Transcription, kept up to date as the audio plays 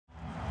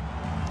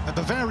A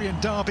Bavarian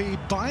derby,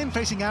 Bayern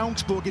facing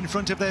Augsburg in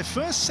front of their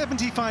first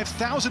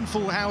 75,000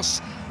 full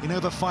house in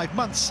over 5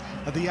 months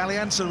at the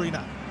Allianz Arena.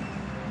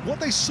 What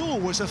they saw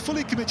was a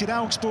fully committed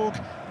Augsburg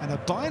and a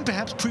Bayern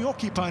perhaps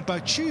preoccupied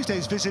by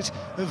Tuesday's visit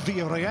of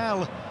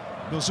Villarreal.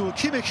 Joshua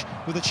Kimmich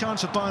with a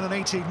chance of Bayern on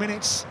 18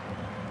 minutes.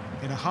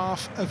 In a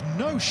half of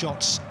no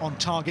shots on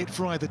target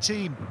for either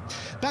team.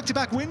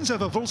 Back-to-back wins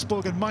over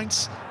Wolfsburg and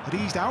Mainz had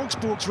eased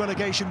Augsburg's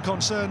relegation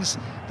concerns.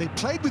 They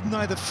played with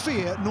neither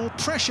fear nor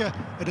pressure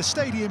at a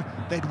stadium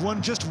they'd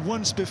won just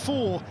once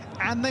before,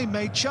 and they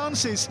made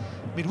chances.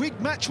 Midweek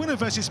match winner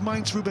versus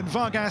Mainz, Ruben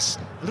Vargas,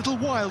 a little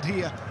wild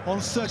here on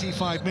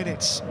 35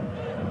 minutes.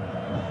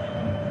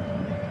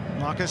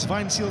 Marcus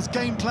Weinziel's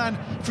game plan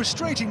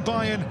frustrating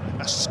Bayern,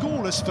 a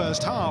scoreless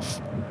first half.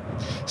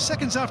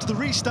 Seconds after the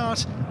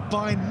restart,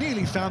 Bayern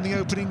nearly found the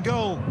opening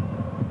goal.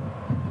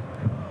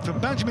 From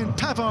Benjamin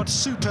Pavard's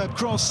superb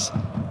cross,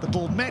 the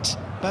ball met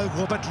by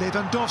Robert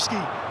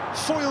Lewandowski,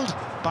 foiled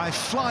by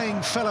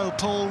flying fellow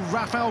Pole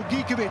Rafał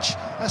Gikiewicz,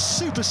 a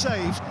super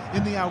save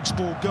in the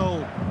Augsburg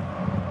goal.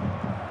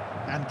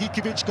 And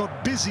Gikiewicz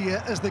got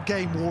busier as the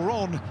game wore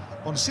on.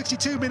 On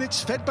 62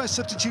 minutes, fed by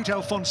substitute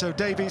Alphonso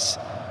Davies,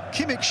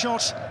 Kimmich's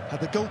shot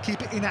had the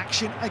goalkeeper in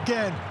action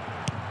again.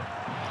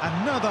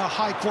 Another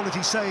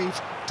high-quality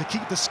save to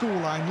keep the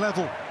scoreline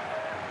level.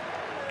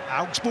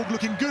 Augsburg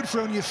looking good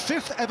for only a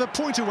 5th ever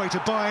point away to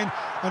Bayern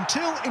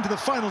until into the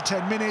final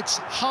 10 minutes.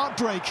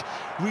 Heartbreak.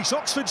 Reece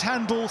Oxford's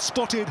handball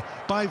spotted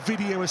by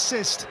video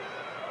assist,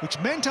 which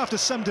meant after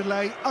some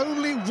delay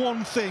only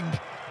one thing: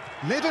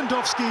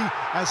 Lewandowski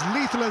as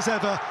lethal as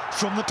ever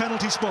from the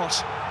penalty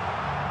spot.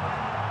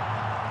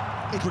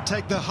 It would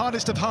take the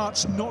hardest of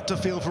hearts not to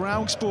feel for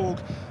Augsburg,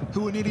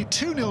 who were nearly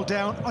 2-0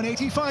 down on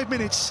 85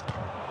 minutes.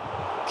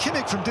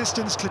 Kimmich from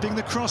distance clipping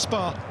the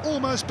crossbar,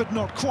 almost but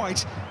not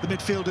quite the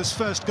midfielder's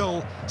first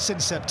goal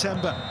since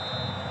September.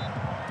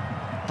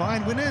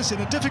 Bayern winners in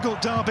a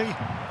difficult derby,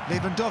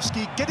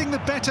 Lewandowski getting the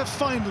better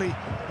finally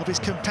of his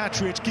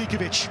compatriot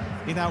Gikiewicz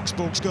in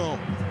Augsburg's goal.